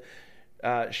 33-year-old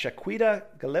Shaquita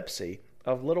Gillespie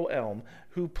of Little Elm,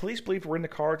 who police believe were in the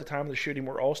car at the time of the shooting,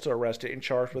 were also arrested and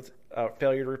charged with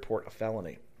failure to report a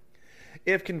felony.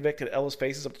 If convicted, Ellis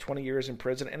faces up to 20 years in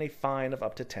prison and a fine of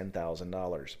up to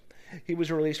 $10,000. He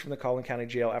was released from the Collin County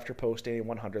Jail after posting a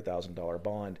 $100,000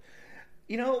 bond.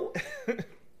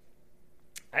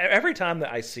 Every time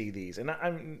that I see these,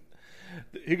 and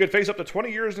he could face up to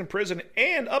 20 years in prison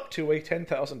and up to a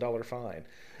 $10,000 fine.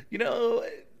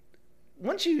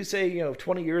 Once you say,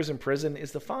 20 years in prison,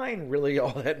 is the fine really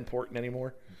all that important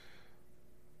anymore?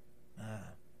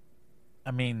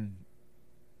 I mean,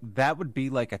 that would be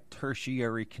like a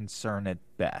tertiary concern at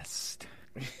best.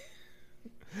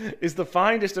 Is the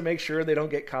fine just to make sure they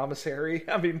don't get commissary?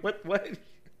 I mean, what?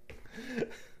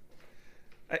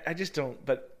 I just don't,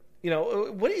 but,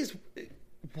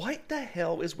 what the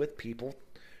hell is with people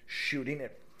shooting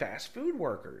at fast food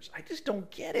workers? I just don't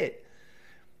get it.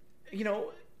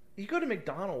 You go to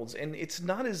McDonald's, and it's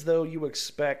not as though you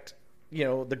expect,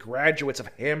 the graduates of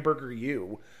Hamburger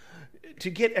U to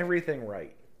get everything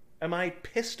right. Am I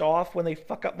pissed off when they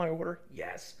fuck up my order?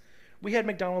 Yes. We had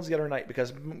McDonald's the other night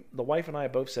because the wife and I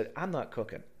both said, I'm not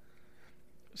cooking.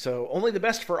 So only the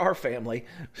best for our family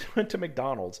went to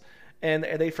McDonald's, and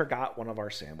they forgot one of our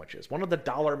sandwiches. One of the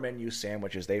dollar menu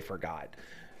sandwiches they forgot.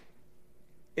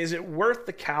 Is it worth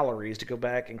the calories to go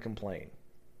back and complain?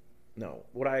 No.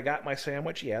 Would I have got my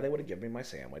sandwich? Yeah, they would have given me my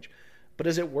sandwich. But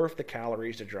is it worth the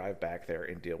calories to drive back there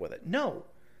and deal with it? No.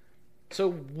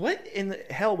 So what in the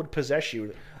hell would possess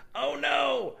you? Oh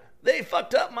no, they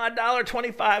fucked up my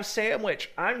 $1.25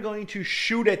 sandwich. I'm going to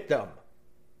shoot at them.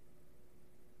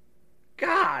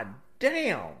 God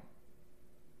damn.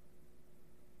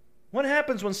 What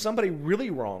happens when somebody really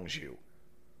wrongs you?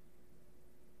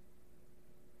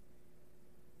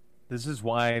 This is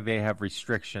why they have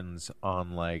restrictions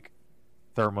on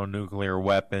thermonuclear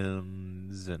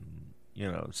weapons and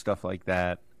stuff like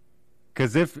that.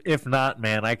 Because if not,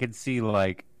 man, I could see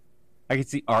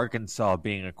Arkansas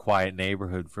being a quiet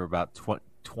neighborhood for about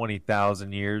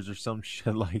 20,000 years or some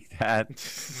shit like that.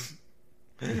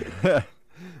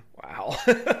 Wow.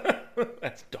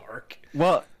 That's dark.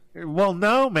 Well,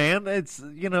 no, man. It's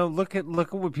look at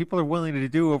what people are willing to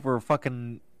do over a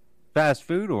fucking fast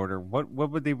food order. What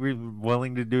would they be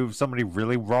willing to do if somebody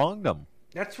really wronged them?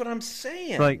 That's what I'm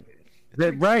saying.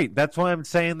 Right. That's why I'm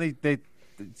saying they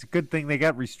it's a good thing they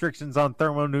got restrictions on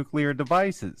thermonuclear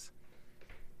devices.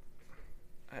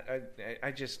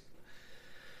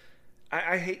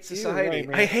 I hate society.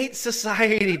 Right, I hate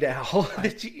society now.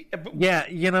 Yeah,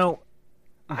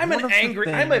 I'm an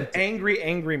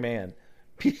angry man.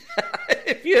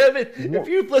 If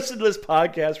you've listened to this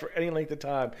podcast for any length of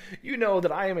time, you know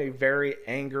that I am a very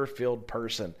anger-filled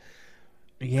person.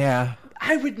 Yeah.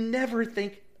 I would never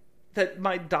think that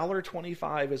my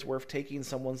 $1.25 is worth taking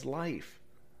someone's life.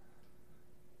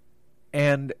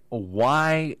 And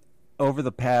why, over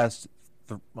the past,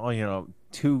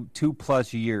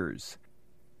 2+ years,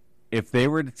 if they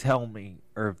were to tell me,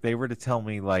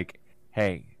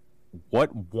 hey,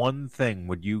 what one thing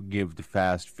would you give to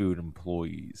fast food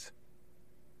employees?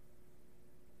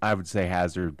 I would say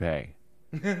hazard pay.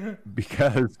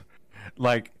 Because,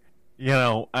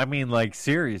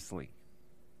 seriously.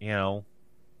 You know,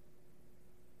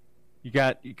 you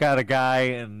got a guy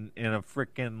in a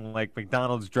freaking like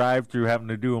McDonald's drive-thru having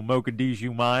to do a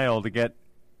Mogadishu mile to get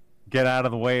out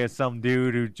of the way of some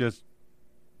dude who just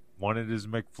wanted his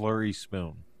McFlurry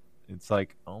spoon. It's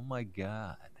like, oh my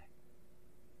God.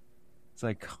 It's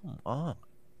like, come on.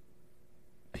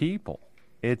 People.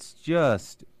 It's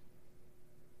just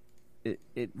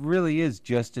it really is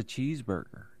just a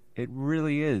cheeseburger. It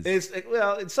really is.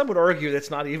 Well, some would argue that's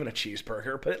not even a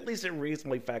cheeseburger, but at least a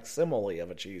reasonably facsimile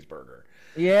of a cheeseburger.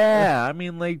 Yeah, I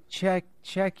mean, like, check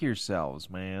yourselves,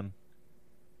 man.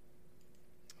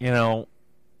 You know,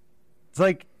 it's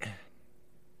like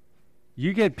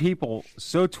you get people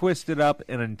so twisted up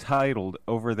and entitled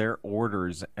over their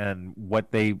orders and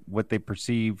what they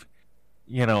perceive,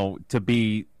 you know, to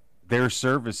be their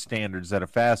service standards at a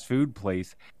fast food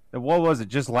place. What was it?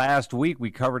 Just last week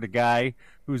we covered a guy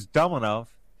who's dumb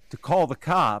enough to call the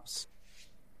cops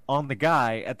on the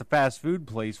guy at the fast food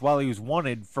place while he was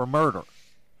wanted for murder.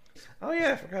 Oh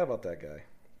yeah, I forgot about that guy.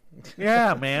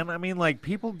 Yeah, man. I mean, like,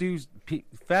 people do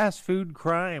fast food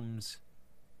crimes.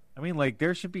 I mean, like,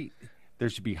 there should be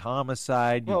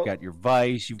homicide. You've got your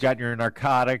vice. You've got your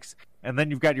narcotics. And then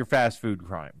you've got your fast food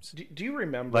crimes. Do you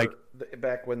remember, like,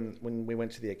 back when we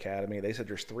went to the academy, they said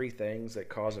there's 3 things that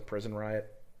cause a prison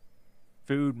riot?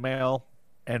 Food, mail,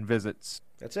 and visits.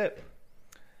 That's it.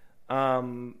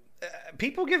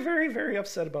 People get very, very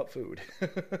upset about food.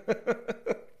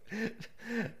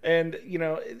 And, you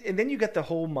know, and then you get the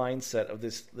whole mindset of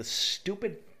this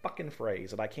stupid fucking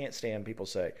phrase that I can't stand people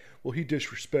say, well, he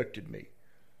disrespected me.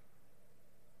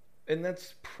 And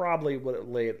that's probably what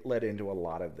it led into a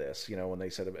lot of this, you know, when they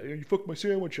said, you fucked my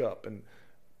sandwich up, and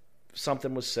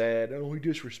something was said, oh, he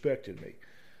disrespected me.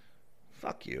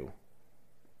 Fuck you.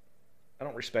 I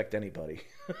don't respect anybody.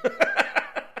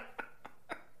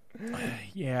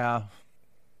 Yeah.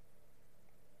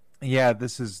 Yeah,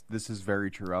 this is very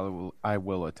true. I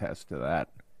will attest to that.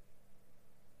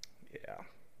 Yeah.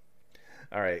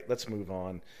 All right, let's move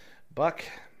on. Buck,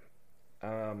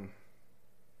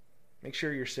 make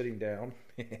sure you're sitting down.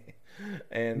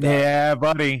 And yeah,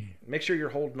 buddy. Make sure you're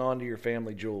holding on to your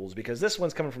family jewels, because this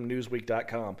one's coming from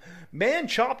Newsweek.com. Man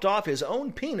chopped off his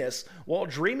own penis while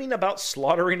dreaming about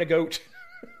slaughtering a goat.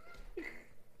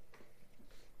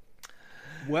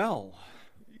 Well,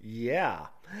 yeah.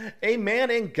 A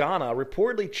man in Ghana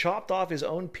reportedly chopped off his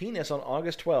own penis on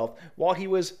August 12th while he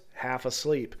was half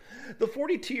asleep. The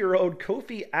 42-year-old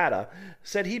Kofi Atta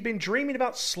said he'd been dreaming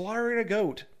about slaughtering a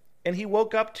goat, and he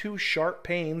woke up to sharp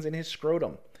pains in his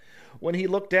scrotum. When he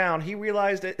looked down, he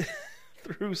realized that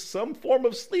through some form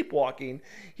of sleepwalking,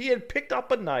 he had picked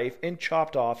up a knife and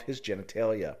chopped off his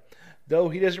genitalia, though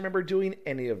he doesn't remember doing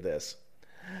any of this.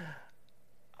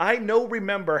 I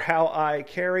remember how I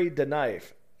carried the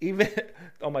knife. Even,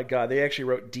 oh my God, they actually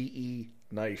wrote D-E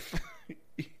knife.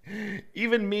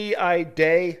 Even me,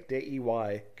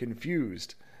 D-E-Y,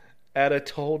 confused. Atta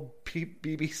told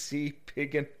BBC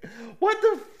Piggin. What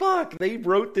the fuck? They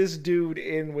wrote this dude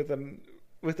in with a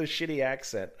shitty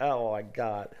accent. Oh my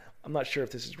God. I'm not sure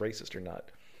if this is racist or not.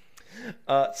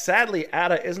 Sadly,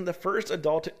 Atta isn't the first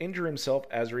adult to injure himself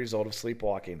as a result of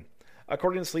sleepwalking.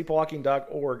 According to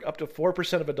sleepwalking.org, up to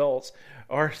 4% of adults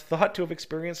are thought to have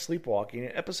experienced sleepwalking,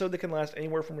 an episode that can last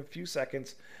anywhere from a few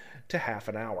seconds to half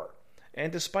an hour.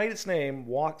 And despite its name,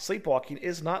 sleepwalking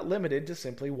is not limited to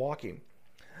simply walking.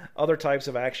 Other types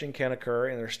of action can occur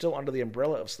and are still under the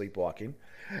umbrella of sleepwalking.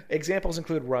 Examples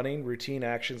include running, routine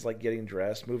actions like getting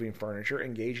dressed, moving furniture,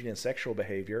 engaging in sexual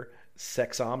behavior,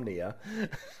 sexomnia,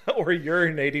 or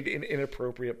urinating in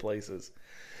inappropriate places.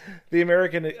 The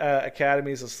American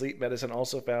Academies of Sleep Medicine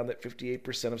also found that 58%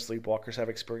 of sleepwalkers have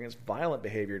experienced violent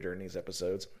behavior during these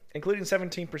episodes, including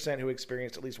 17% who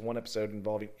experienced at least one episode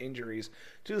involving injuries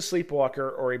to the sleepwalker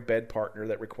or a bed partner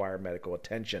that require medical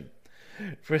attention.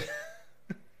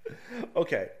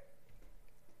 Okay.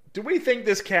 Do we think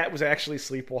this cat was actually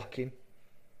sleepwalking?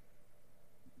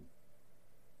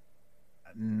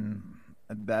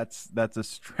 That's a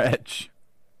stretch.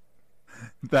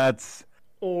 That's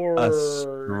a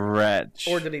stretch.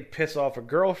 Or did he piss off a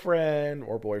girlfriend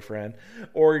or boyfriend?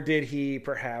 Or did he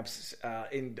perhaps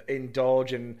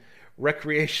indulge in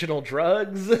recreational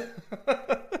drugs? There's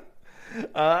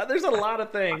a lot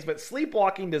of things, but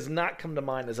sleepwalking does not come to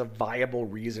mind as a viable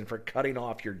reason for cutting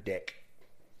off your dick.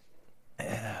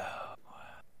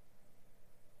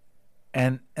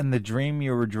 And the dream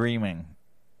you were dreaming,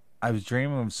 I was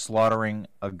dreaming of slaughtering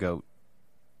a goat.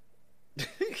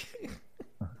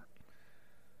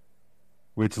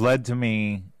 Which led to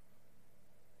me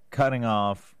cutting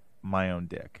off my own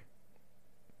dick.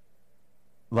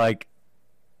 Like,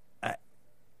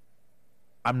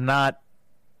 I'm not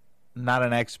not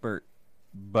an expert,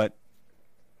 but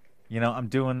I'm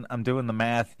doing the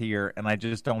math here, and I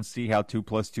just don't see how 2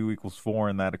 + 2 = 4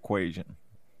 in that equation.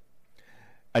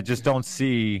 I just don't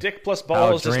see dick plus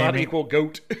balls does not equal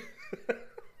goat.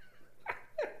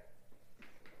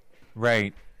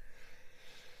 Right.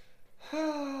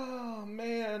 Oh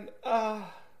man.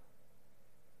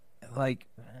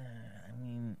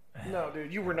 No,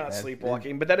 dude, you were not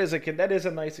sleepwalking, but that is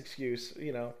a nice excuse,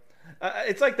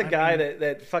 It's like the guy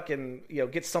that fucking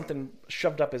gets something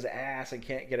shoved up his ass and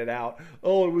can't get it out.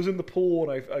 Oh, it was in the pool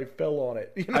and I fell on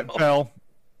it.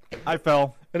 I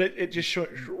fell, and it just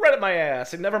right at my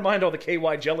ass. And never mind all the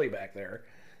KY jelly back there.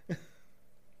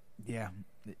 Yeah.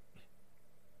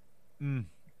 No,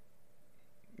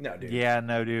 dude. Yeah,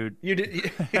 no, dude. You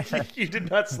did. You did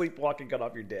not sleepwalk and cut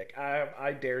off your dick.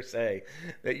 I dare say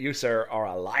that you, sir, are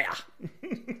a liar.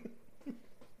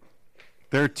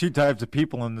 There are 2 types of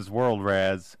people in this world,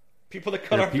 Raz. People that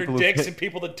cut off their dicks and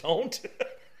people that don't.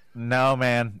 No,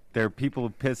 man. There are people who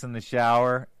piss in the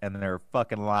shower, and there are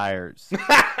fucking liars.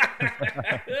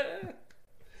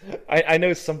 I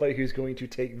know somebody who's going to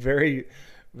take very,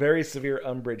 very severe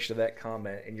umbrage to that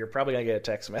comment, and you're probably going to get a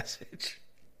text message.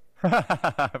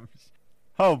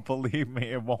 Oh, believe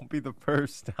me, it won't be the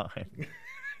first time.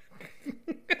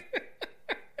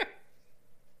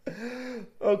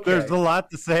 Okay. There's a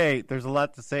lot to say. There's a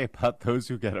lot to say about those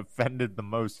who get offended the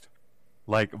most,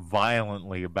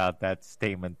 violently about that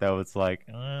statement, though. It's like,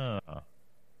 oh.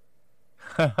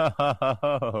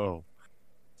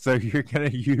 So you're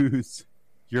going to use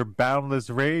your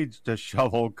boundless rage to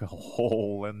shovel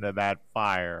coal into that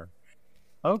fire.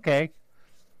 Okay.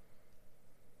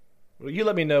 Well, you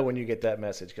let me know when you get that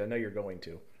message, because I know you're going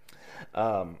to.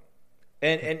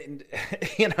 And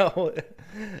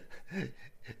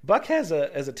Buck has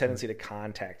a tendency to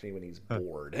contact me when he's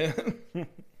bored.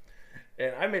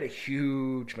 And I made a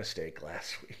huge mistake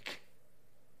last week.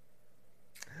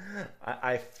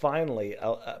 I finally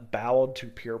bowed to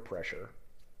peer pressure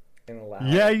and allowed.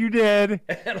 Yeah, you did.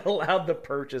 And allowed the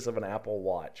purchase of an Apple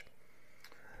Watch.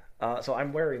 So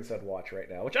I'm wearing said watch right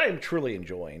now, which I am truly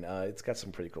enjoying. It's got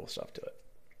some pretty cool stuff to it.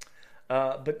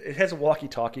 But it has a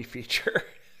walkie-talkie feature.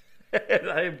 And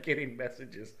I am getting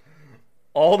messages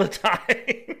all the time.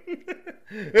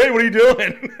 Hey, what are you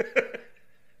doing?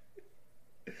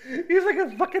 He's like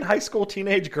a fucking high school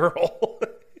teenage girl.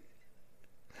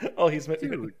 Oh, he's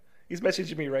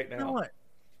messaging me right now. You know what?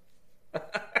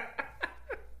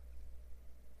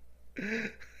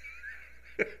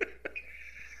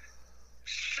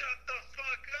 Shut the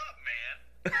fuck up,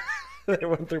 man. They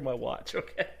went through my watch,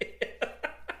 okay?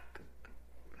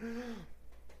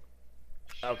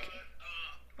 Okay.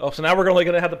 Oh, so now we're only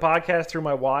going to have the podcast through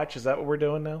my watch? Is that what we're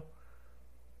doing now?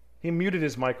 He muted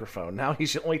his microphone. Now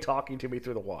he's only talking to me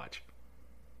through the watch.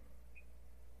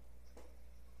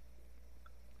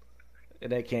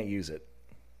 And I can't use it.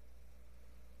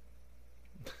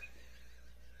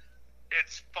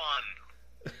 It's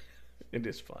fun. It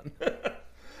is fun.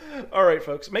 All right,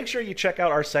 folks. Make sure you check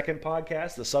out our second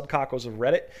podcast, The Subcockles of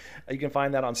Reddit. You can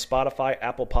find that on Spotify,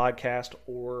 Apple Podcast,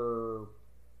 or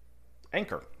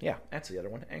Anchor. Yeah, that's the other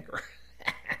one, Anchor.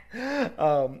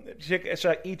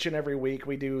 Check each and every week.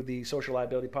 We do the Social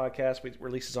Liability Podcast, which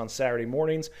releases on Saturday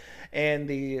mornings, and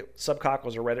the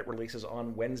Subcockles of Reddit releases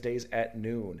on Wednesdays at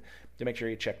noon. So make sure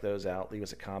you check those out. Leave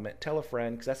us a comment. Tell a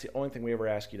friend, because that's the only thing we ever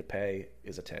ask you to pay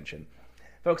is attention.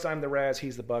 Folks, I'm the Raz,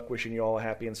 he's the Buck, wishing you all a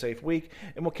happy and safe week,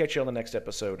 and we'll catch you on the next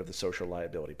episode of the Social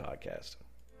Liability Podcast.